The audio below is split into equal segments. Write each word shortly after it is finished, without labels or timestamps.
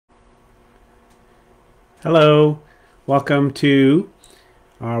Hello, welcome to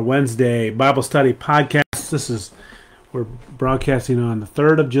our Wednesday Bible study podcast. We're broadcasting on the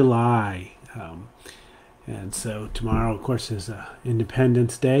 3rd of July. And so tomorrow, of course, is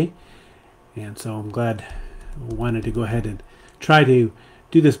Independence Day. And so I'm glad I wanted to go ahead and try to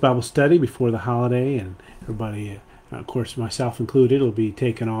do this Bible study before the holiday. And everybody, of course, myself included, will be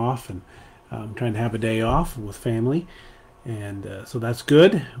taken off and trying to have a day off with family. And so that's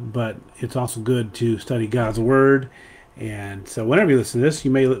good, but it's also good to study God's Word. And so whenever you listen to this,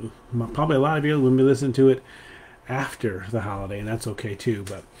 you may, probably a lot of you will be listening to it after the holiday, and that's okay too.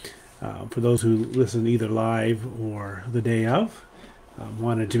 But for those who listen either live or the day of,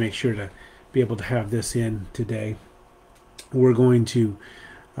 wanted to make sure to be able to have this in today. We're going to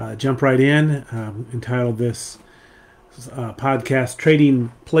jump right in, entitled this podcast,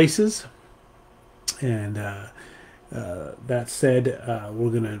 Trading Places. And that said, we're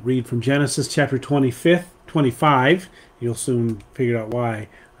going to read from Genesis chapter 25. You'll soon figure out why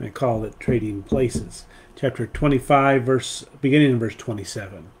I called it Trading Places. Chapter 25, beginning in verse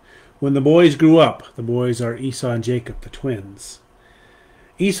 27. When the boys grew up, the boys are Esau and Jacob, the twins.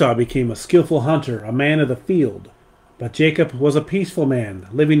 Esau became a skillful hunter, a man of the field, but Jacob was a peaceful man,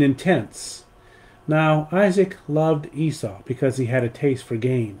 living in tents. Now Isaac loved Esau because he had a taste for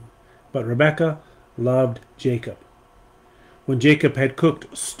game, but Rebekah loved Jacob. When Jacob had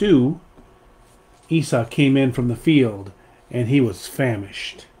cooked stew, Esau came in from the field, and he was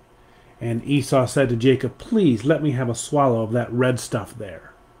famished. And Esau said to Jacob, "Please let me have a swallow of that red stuff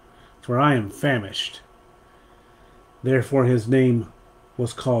there, for I am famished." Therefore his name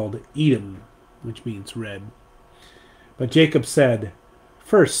was called Edom, which means red. But Jacob said,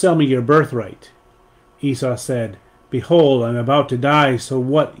 "First sell me your birthright." Esau said, "Behold, I am about to die, so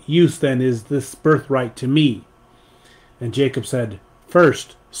what use then is this birthright to me?" And Jacob said,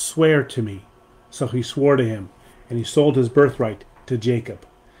 "First swear to me." So he swore to him, and he sold his birthright to Jacob.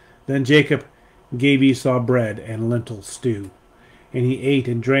 Then Jacob gave Esau bread and lentil stew, and he ate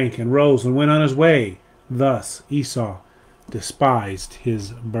and drank and rose and went on his way. Thus Esau despised his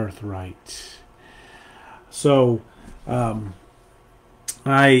birthright. So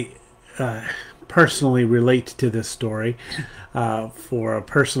I personally relate to this story for a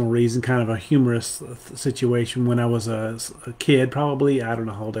personal reason, kind of a humorous situation. When I was a kid, probably, I don't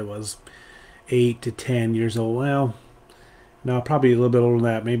know how old I was, 8 to 10 years old. Well, no, probably a little bit older than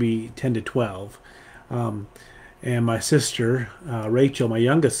that, maybe 10 to 12. And my sister, Rachel, my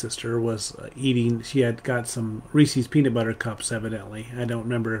youngest sister, was eating. She had got some Reese's peanut butter cups, evidently. I don't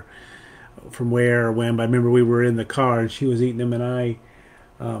remember from where or when, but I remember we were in the car and she was eating them, and I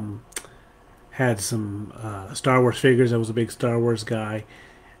had some Star Wars figures. I was a big Star Wars guy,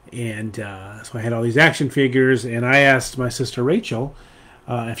 and so I had all these action figures, and I asked my sister Rachel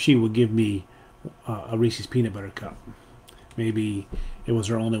if she would give me a Reese's peanut butter cup. Maybe it was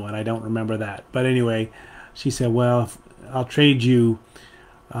her only one. I don't remember that. But anyway, she said, "Well, I'll trade you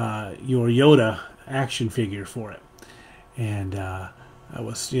your Yoda action figure for it." And I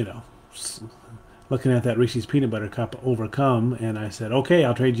was, looking at that Reese's peanut butter cup overcome, and I said, "Okay,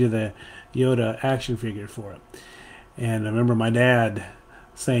 I'll trade you the Yoda action figure for it." And I remember my dad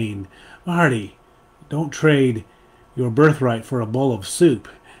saying, "Marty, don't trade your birthright for a bowl of soup."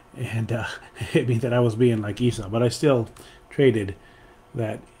 And it hit me that I was being like Esau, but I still traded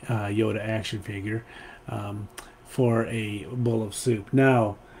that Yoda action figure for a bowl of soup.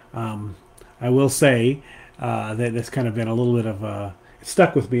 Now, I will say that it's kind of been a little bit of a, it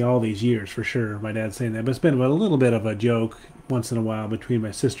stuck with me all these years for sure, my dad saying that, but it's been a little bit of a joke once in a while between my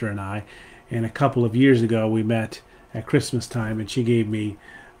sister and I. And a couple of years ago we met at Christmas time, and she gave me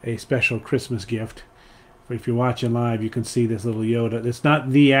a special Christmas gift. If you're watching live, you can see this little Yoda. It's not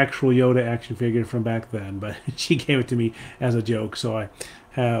the actual Yoda action figure from back then, but she gave it to me as a joke, so I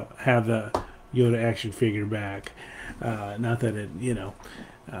have the Yoda action figure back. Not that it,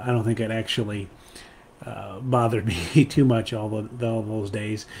 I don't think it actually bothered me too much all those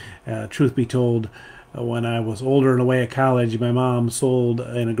days. Truth be told, when I was older and away at college, my mom sold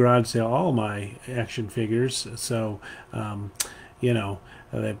in a garage sale all my action figures. So,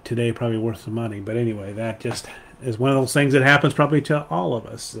 today probably worth some money. But anyway, that just is one of those things that happens probably to all of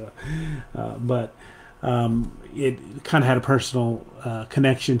us. But it kind of had a personal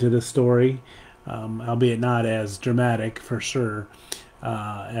connection to this story, albeit not as dramatic for sure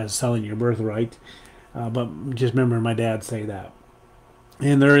as selling your birthright. But just remember my dad say that.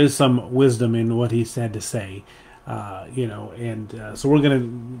 And there is some wisdom in what he said to say, so we're going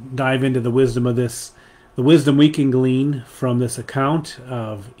to dive into the wisdom of this, the wisdom we can glean from this account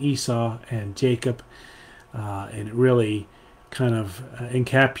of Esau and Jacob, and it really kind of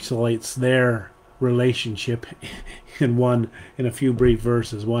encapsulates their relationship in a few brief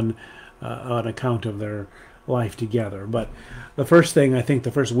verses, one on account of their life together. But the first thing, I think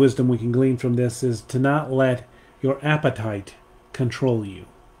the first wisdom we can glean from this is to not let your appetite control you.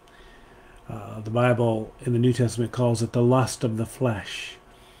 The Bible in the New Testament calls it the lust of the flesh.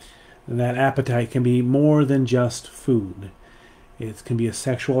 And that appetite can be more than just food. It can be a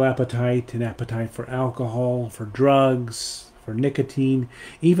sexual appetite, an appetite for alcohol, for drugs, for nicotine,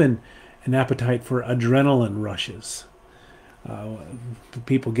 even an appetite for adrenaline rushes.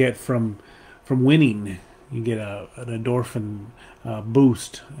 People get from winning. You get an endorphin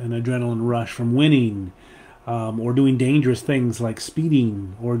boost, an adrenaline rush from winning, or doing dangerous things like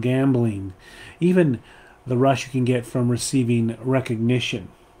speeding or gambling. Even the rush you can get from receiving recognition.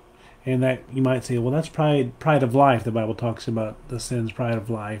 And that you might say, well, that's pride of life. The Bible talks about the sins, pride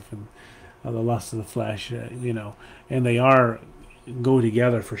of life, and the lust of the flesh, and they go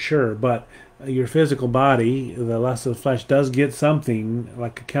together for sure. But your physical body, the lust of the flesh, does get something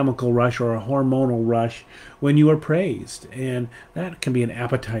like a chemical rush or a hormonal rush when you are praised. And that can be an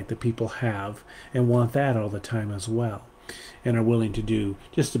appetite that people have and want that all the time as well, and are willing to do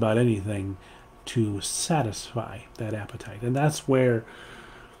just about anything to satisfy that appetite. And that's where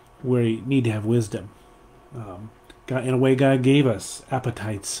we need to have wisdom. God, in a way, God gave us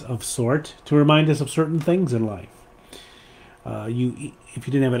appetites of sort to remind us of certain things in life. If you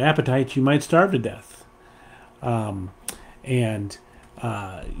didn't have an appetite, you might starve to death. We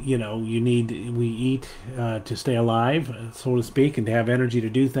eat to stay alive, so to speak, and to have energy to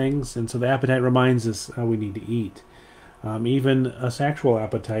do things. And so the appetite reminds us how we need to eat. Even a sexual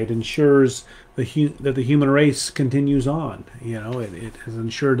appetite ensures that the human race continues on. It has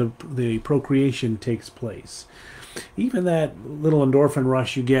ensured the procreation takes place. Even that little endorphin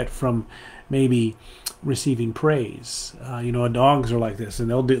rush you get from maybe receiving praise. Dogs are like this, and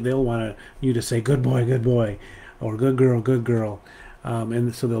they'll want you to say "good boy," or "good girl,"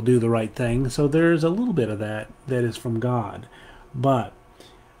 and so they'll do the right thing. So there's a little bit of that is from God, but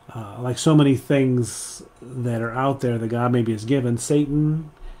like so many things that are out there that God maybe has given,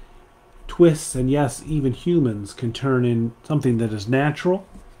 Satan twists, and yes, even humans can turn in something that is natural,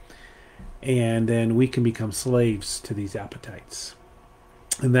 and then we can become slaves to these appetites.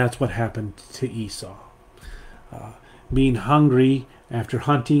 And that's what happened to Esau. Being hungry after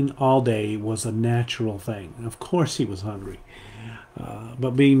hunting all day was a natural thing. Of course he was hungry.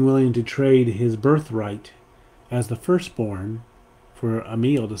 But being willing to trade his birthright as the firstborn for a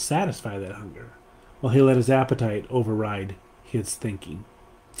meal to satisfy that hunger, well, he let his appetite override his thinking.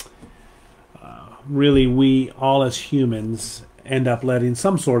 Really, we all as humans end up letting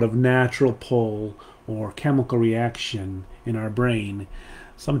some sort of natural pull or chemical reaction in our brain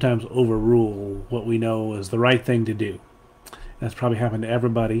sometimes overrule what we know is the right thing to do. That's probably happened to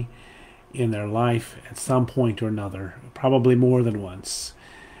everybody in their life at some point or another, probably more than once.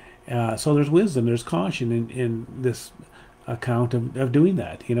 So there's wisdom, there's caution in this account of doing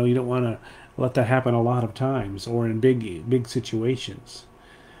that. You don't want to let that happen a lot of times or in big situations.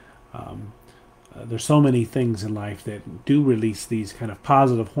 There's so many things in life that do release these kind of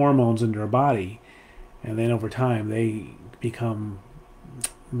positive hormones into our body, and then over time they become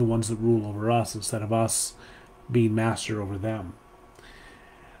the ones that rule over us instead of us being master over them.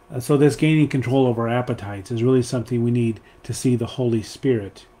 So this gaining control over our appetites is really something we need to see the Holy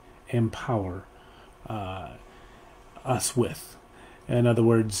Spirit empower us with. In other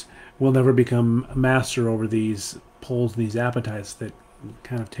words, we'll never become master over these pulls, these appetites that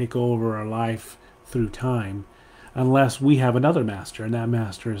kind of take over our life through time, unless we have another master, and that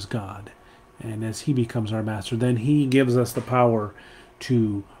master is God. And as he becomes our master, then he gives us the power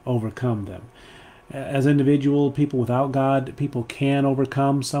to overcome them. As individual people without God, people can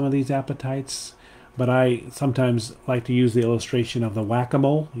overcome some of these appetites, but I sometimes like to use the illustration of the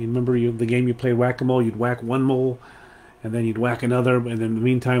whack-a-mole. You remember the game you played whack-a-mole? You'd whack one mole, and then you'd whack another, and then in the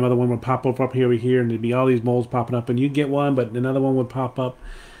meantime, another one would pop up here, and there'd be all these moles popping up, and you'd get one, but another one would pop up.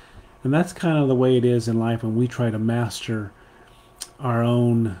 And that's kind of the way it is in life when we try to master our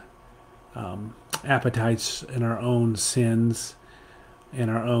own appetites and our own sins and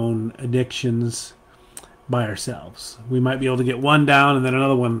our own addictions by ourselves. We might be able to get one down, and then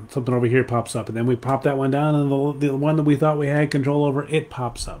another one, something over here pops up, and then we pop that one down, and the one that we thought we had control over, it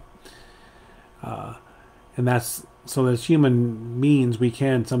pops up. And that's so as human beings, we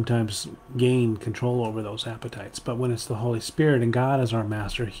can sometimes gain control over those appetites. But when it's the Holy Spirit and God is our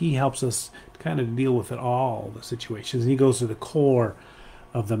master, he helps us kind of deal with it all, the situations. He goes to the core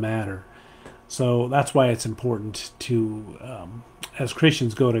of the matter. So that's why it's important to, as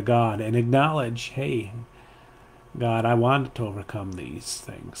Christians, go to God and acknowledge, hey, God, I want to overcome these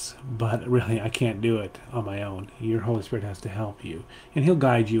things, but really I can't do it on my own. Your Holy Spirit has to help you, and He'll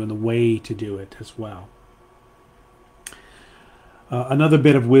guide you in the way to do it as well. Another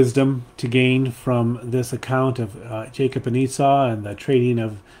bit of wisdom to gain from this account of Jacob and Esau and the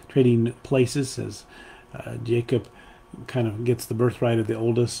trading places, as Jacob kind of gets the birthright of the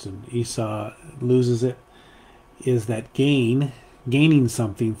oldest and Esau loses it, is that gaining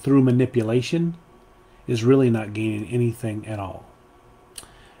something through manipulation is really not gaining anything at all.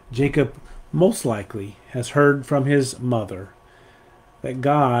 Jacob most likely has heard from his mother that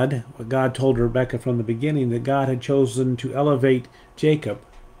what God told Rebekah from the beginning, that God had chosen to elevate Jacob,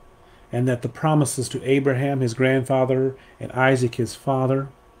 and that the promises to Abraham, his grandfather, and Isaac, his father,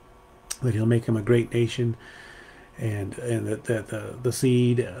 that He'll make him a great nation, and that the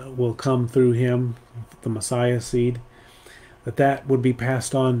seed will come through him, the Messiah seed, that would be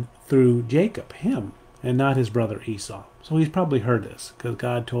passed on through Jacob, him, and not his brother Esau. So he's probably heard this because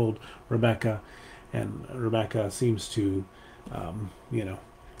God told Rebekah, and Rebekah seems to,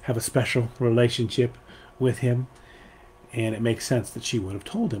 have a special relationship with him, and it makes sense that she would have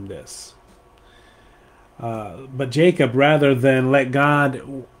told him this. But Jacob, rather than let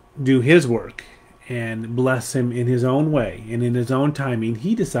God do His work and bless him in his own way and in his own timing,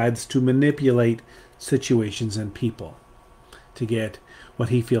 he decides to manipulate situations and people to get what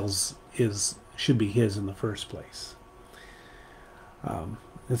he feels should be his in the first place.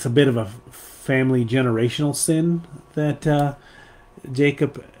 It's a bit of a family generational sin that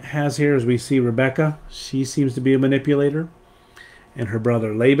Jacob has here, as we see Rebekah. She seems to be a manipulator, and her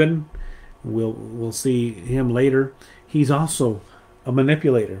brother Laban, we'll see him later, he's also a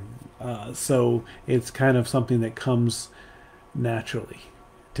manipulator. So it's kind of something that comes naturally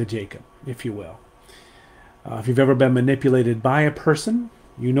to Jacob, if you will. If you've ever been manipulated by a person,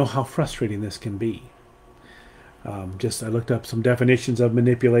 you know how frustrating this can be. I looked up some definitions of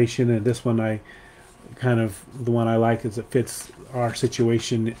manipulation, and this one the one I like is it fits our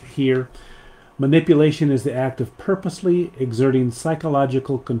situation here. Manipulation is the act of purposely exerting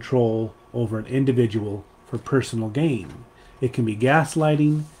psychological control over an individual for personal gain. It can be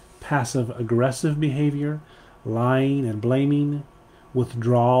gaslighting, passive-aggressive behavior, lying and blaming,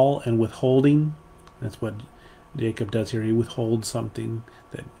 withdrawal and withholding. That's what Jacob does here. He withholds something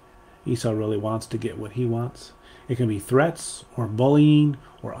that Esau really wants to get what he wants. It can be threats or bullying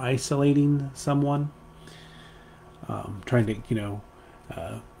or isolating someone. Trying to,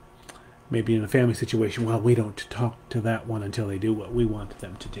 maybe in a family situation, well, we don't talk to that one until they do what we want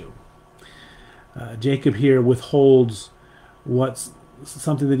them to do. Jacob here withholds what's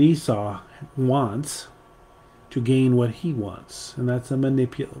something that Esau wants to gain what he wants, and that's a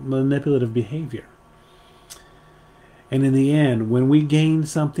manipulative behavior. And in the end, when we gain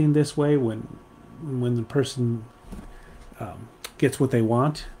something this way, when the person gets what they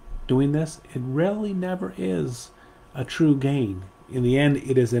want doing this, it really never is a true gain. In the end,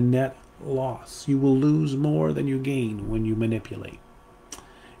 it is a net loss. You will lose more than you gain when you manipulate.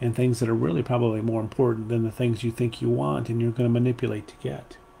 And things that are really probably more important than the things you think you want and you're going to manipulate to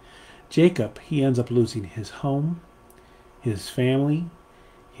get. Jacob, he ends up losing his home, his family,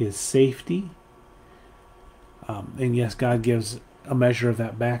 his safety. And yes, God gives a measure of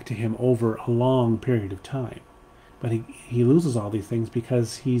that back to him over a long period of time. But he loses all these things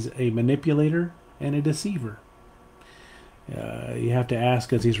because he's a manipulator and a deceiver. You have to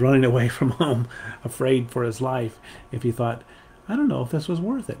ask, as he's running away from home, afraid for his life, if he thought, I don't know if this was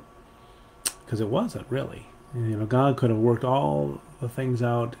worth it. Because it wasn't, really. God could have worked all the things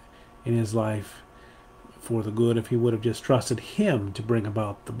out in his life for the good if he would have just trusted him to bring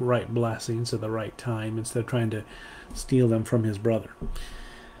about the right blessings at the right time instead of trying to steal them from his brother.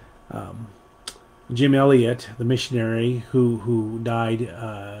 Jim Elliot, the missionary who died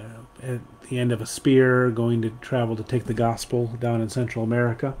at the end of a spear going to travel to take the gospel down in Central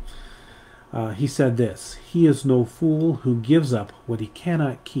America, he said this: "He is no fool who gives up what he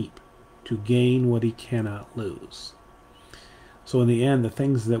cannot keep to gain what he cannot lose." So in the end, the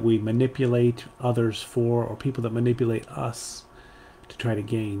things that we manipulate others for, or people that manipulate us to try to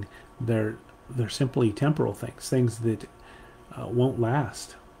gain, they're simply temporal things that won't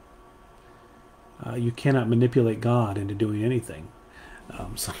last. You cannot manipulate God into doing anything.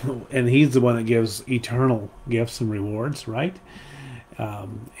 And he's the one that gives eternal gifts and rewards, right?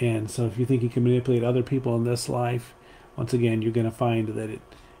 And so if you think you can manipulate other people in this life, once again, you're going to find that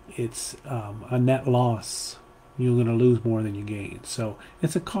it's a net loss. You're going to lose more than you gain. So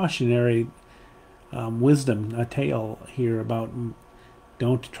it's a cautionary wisdom, a tale here about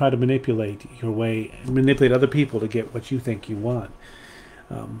don't try to manipulate other people to get what you think you want.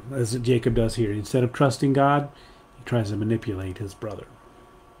 As Jacob does here. Instead of trusting God, He tries to manipulate his brother.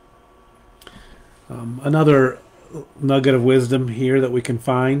 Another nugget of wisdom here that we can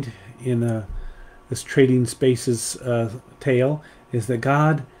find in this Trading Spaces tale is that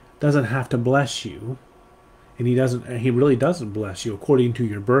God doesn't have to bless you, and He really doesn't bless you according to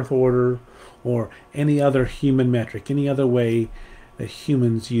your birth order or any other human metric, any other way that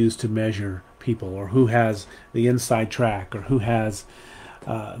humans use to measure people, or who has the inside track, or who has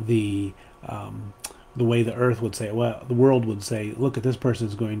the way the earth would say, well, the world would say, look, at this person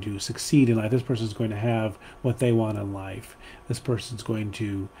is going to succeed in life. This person is going to have what they want in life. This person is going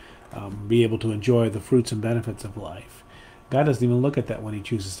to be able to enjoy the fruits and benefits of life. God doesn't even look at that when He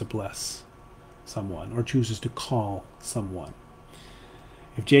chooses to bless someone or chooses to call someone.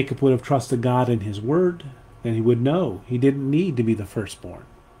 If Jacob would have trusted God in His word, then he would know he didn't need to be the firstborn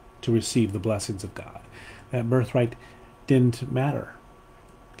to receive the blessings of God. That birthright didn't matter.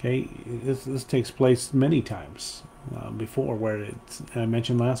 Okay, this takes place many times before, where I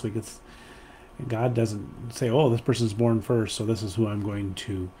mentioned last week, God doesn't say, oh, this person's born first, so this is who I'm going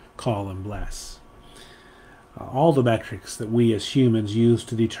to call and bless. All the metrics that we as humans use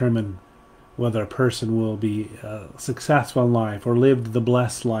to determine whether a person will be successful in life or live the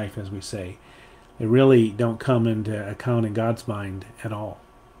blessed life, as we say, they really don't come into account in God's mind at all.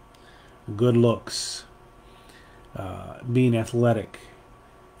 Good looks, being athletic,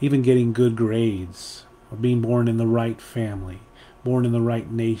 even getting good grades, or being born in the right family, born in the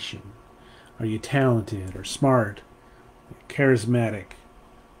right nation. Are you talented or smart, or charismatic,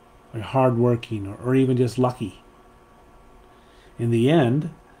 or hardworking, or even just lucky? In the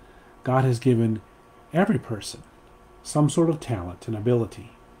end, God has given every person some sort of talent and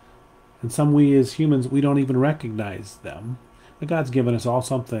ability. And some we as humans, we don't even recognize them. But God's given us all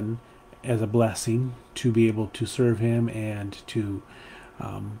something as a blessing to be able to serve Him and to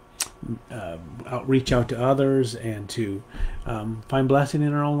reach out to others and to find blessing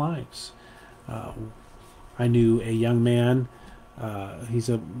in our own lives. I knew a young man, he's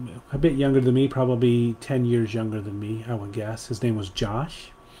a bit younger than me, probably 10 years younger than me, I would guess. His name was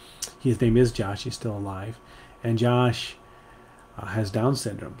Josh. His name is Josh, he's still alive. And Josh has Down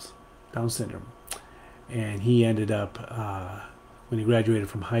syndrome. And he ended up, when he graduated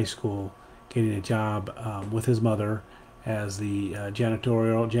from high school, getting a job with his mother as the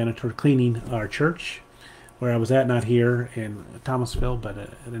janitor cleaning our church, where I was at, not here in Thomasville, but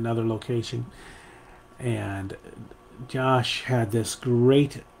at another location. And Josh had this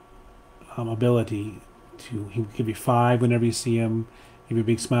great ability he would give you five whenever you see him, give you a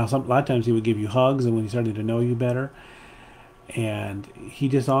big smile. A lot of times he would give you hugs, and when he started to know you better. And he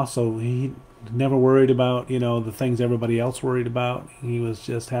never worried about, the things everybody else worried about. He was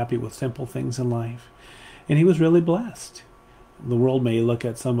just happy with simple things in life. And he was really blessed. The world may look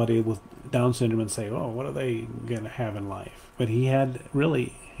at somebody with Down syndrome and say, oh, what are they going to have in life? But he had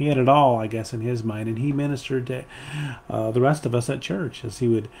it all, I guess, in his mind. And he ministered to the rest of us at church, as he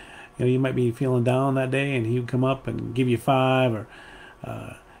would, you might be feeling down that day, and he would come up and give you five, or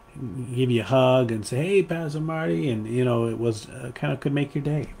give you a hug and say, hey, Pastor Marty, and it was kind of could make your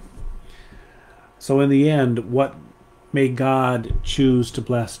day. So in the end, what made God choose to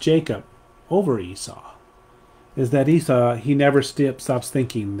bless Jacob over Esau is that Esau, he never stops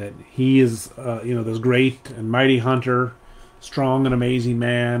thinking that he is this great and mighty hunter, strong and amazing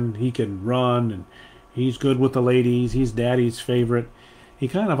man. He can run, and he's good with the ladies, he's daddy's favorite. He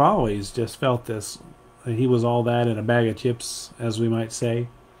kind of always just felt this, that he was all that in a bag of chips, as we might say.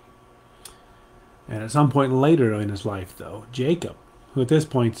 And at some point later in his life, though, Jacob, who at this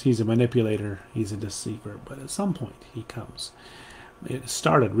point, he's a manipulator, he's a deceiver, but at some point he comes. It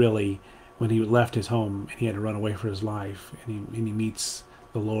started really when he left his home and he had to run away for his life, and he meets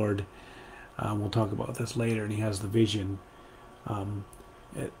the Lord. We'll talk about this later, and he has the vision.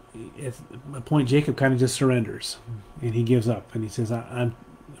 At a point, Jacob kind of just surrenders, and he gives up, and he says, I'm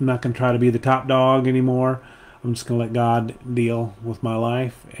not going to try to be the top dog anymore. I'm just going to let God deal with my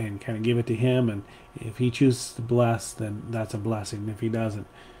life and kind of give it to Him. And if He chooses to bless, then that's a blessing. If He doesn't,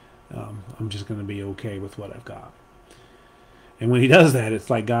 I'm just going to be okay with what I've got. And when he does that, it's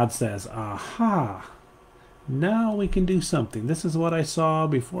like God says, aha, now we can do something. This is what I saw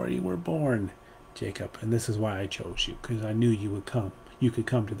before you were born, Jacob. And this is why I chose you, because I knew you would come. You could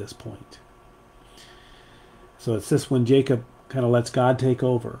come to this point. So it's this when Jacob kind of lets God take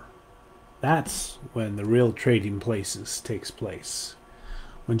over. That's when the real trading places takes place.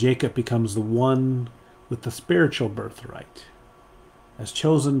 When Jacob becomes the one with the spiritual birthright, as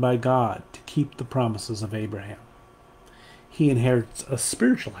chosen by God to keep the promises of Abraham. He inherits a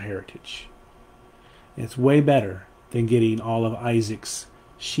spiritual heritage. It's way better than getting all of Isaac's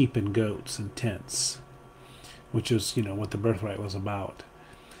sheep and goats and tents. which is, what the birthright was about.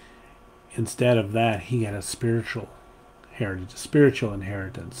 Instead of that, he had a spiritual heritage, a spiritual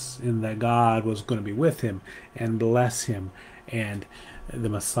inheritance, in that God was going to be with him and bless him, and the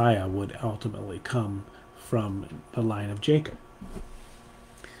Messiah would ultimately come from the line of Jacob.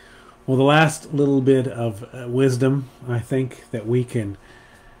 Well, the last little bit of wisdom, I think, that we can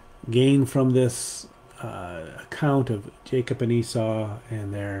gain from this account of Jacob and Esau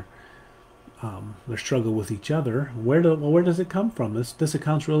and their struggle with each other. Where does it come from? This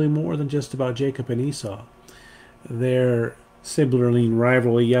account's really more than just about Jacob and Esau. Their sibling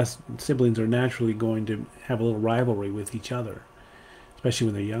rivalry. Yes, siblings are naturally going to have a little rivalry with each other, especially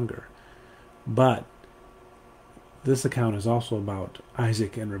when they're younger. But this account is also about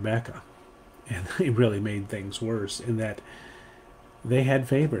Isaac and Rebekah, and they really made things worse in that they had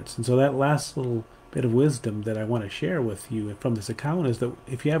favorites. And so that last little bit of wisdom that I want to share with you from this account is that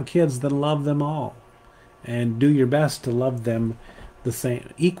if you have kids, then love them all, and do your best to love them the same,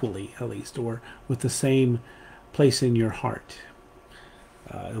 equally at least, or with the same place in your heart.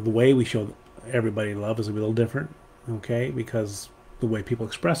 The way we show everybody love is a little different, okay, because the way people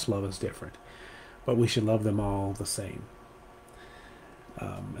express love is different. But we should love them all the same.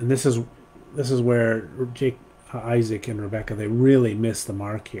 And this is where Isaac and Rebekah, they really miss the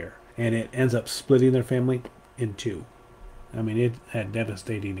mark here, and it ends up splitting their family in two. I mean, it had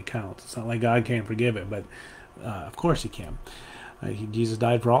devastating accounts. It's not like God can't forgive it, but of course He can. Jesus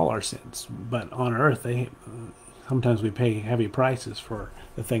died for all our sins, but on earth, sometimes we pay heavy prices for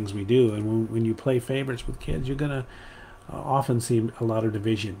the things we do. And when you play favorites with kids, you're going to often see a lot of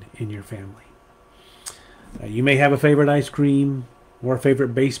division in your family. You may have a favorite ice cream, or a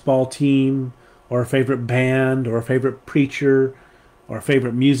favorite baseball team, or a favorite band, or a favorite preacher, or a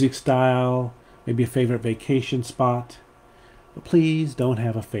favorite music style, maybe a favorite vacation spot. But please don't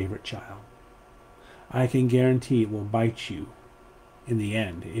have a favorite child. I can guarantee it will bite you in the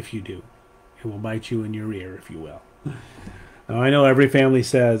end if you do. It will bite you in your ear, if you will. Now, I know every family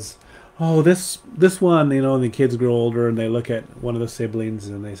says, oh, this one, and the kids grow older and they look at one of the siblings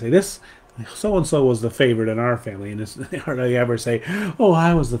and they say, this so-and-so was the favorite in our family. And they hardly ever say, oh,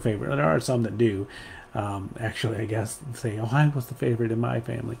 I was the favorite. There are some that do. Actually, I guess, say, oh, I was the favorite in my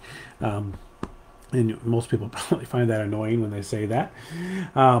family. And most people probably find that annoying when they say that.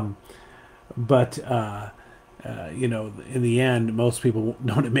 But in the end, most people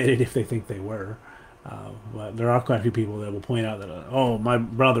don't admit it if they think they were. But there are quite a few people that will point out that, oh, my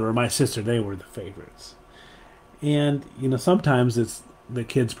brother or my sister, they were the favorites. And, sometimes it's the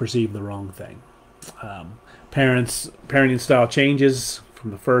kids perceive the wrong thing. Parenting style changes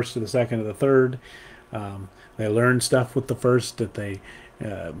from the first to the second to the third. They learn stuff with the first that they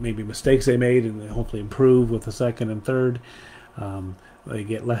maybe mistakes they made, and they hopefully improve with the second and third. They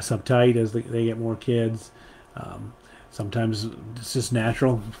get less uptight as they get more kids. Sometimes it's just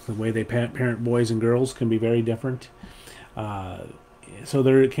natural. The way they parent boys and girls can be very different. So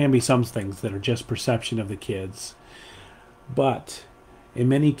there can be some things that are just perception of the kids. But in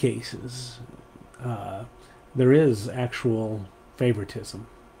many cases, there is actual favoritism.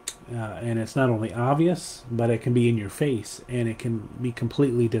 And it's not only obvious, but it can be in your face, and it can be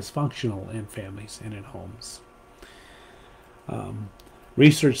completely dysfunctional in families and in homes.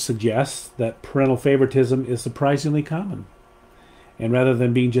 Research suggests that parental favoritism is surprisingly common. And rather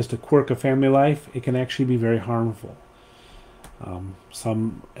than being just a quirk of family life, it can actually be very harmful.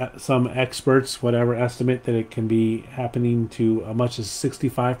 Some experts, estimate that it can be happening to as much as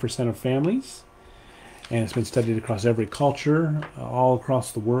 65% of families. And it's been studied across every culture, all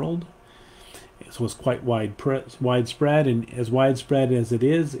across the world. So it's quite widespread, and as widespread as it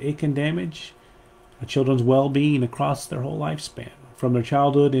is, it can damage a children's well-being across their whole lifespan, from their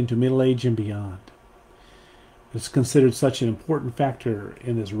childhood into middle age and beyond. It's considered such an important factor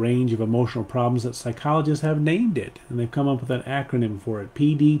in this range of emotional problems that psychologists have named it, and they've come up with an acronym for it,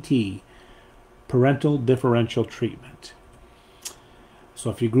 PDT, Parental Differential Treatment. So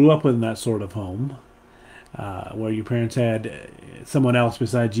if you grew up in that sort of home, where your parents had someone else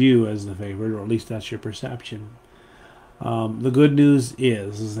besides you as the favorite, or at least that's your perception, the good news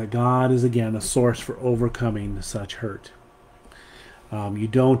is that God is again a source for overcoming such hurt. You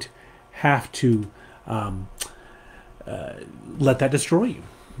don't have to let that destroy you.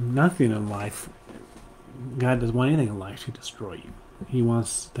 Nothing in life, God doesn't want anything in life to destroy you. He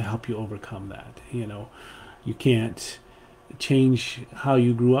wants to help you overcome that. You can't change how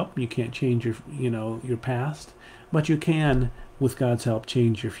you grew up. You can't change your past, but you can, with God's help,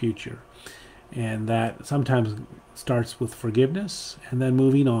 change your future. And that sometimes starts with forgiveness and then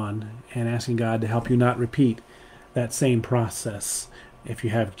moving on and asking God to help you not repeat that same process if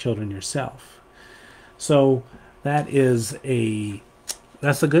you have children yourself. So that's the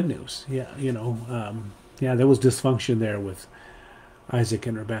good news. Yeah, yeah, there was dysfunction there with Isaac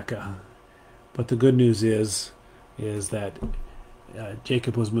and Rebekah, but the good news is that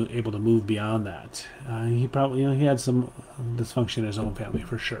Jacob was able to move beyond that. He probably, he had some dysfunction in his own family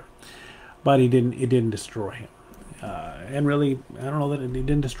for sure, but it didn't destroy him. And really, I don't know that it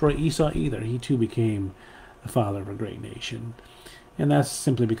didn't destroy Esau either. He too became the father of a great nation, and that's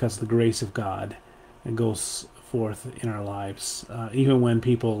simply because of the grace of God that goes forth in our lives, even when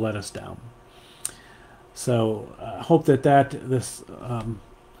people let us down. So I hope that this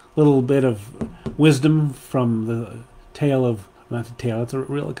little bit of wisdom from the tale of, not the tale, it's a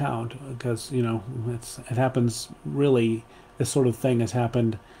real account, because it happens really. This sort of thing has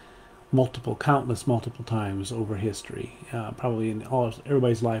happened multiple times over history. Probably in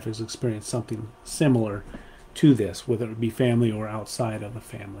everybody's life has experienced something similar to this, whether it be family or outside of the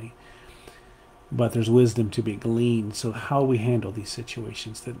family. But there's wisdom to be gleaned. So how we handle these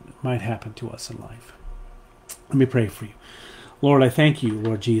situations that might happen to us in life. Let me pray for you. Lord, I thank you,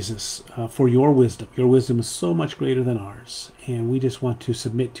 Lord Jesus, for your wisdom. Your wisdom is so much greater than ours, and we just want to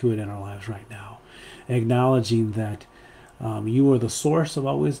submit to it in our lives right now, acknowledging that you are the source of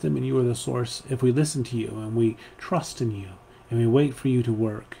all wisdom, and you are the source, if we listen to you and we trust in you and we wait for you to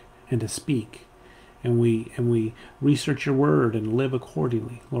work and to speak, and we research your word and live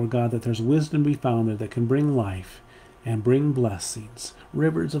accordingly, Lord God, that there's wisdom to be found there that can bring life and bring blessings,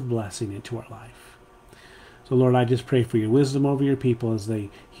 rivers of blessing into our life. So Lord, I just pray for your wisdom over your people as they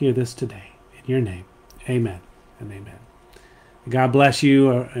hear this today. In your name, amen and amen. God bless you,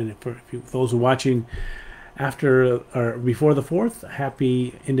 and for those who are watching after or before the 4th,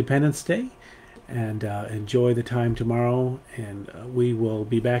 happy Independence Day, and enjoy the time tomorrow, and we will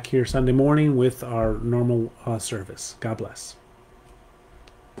be back here Sunday morning with our normal service. God bless.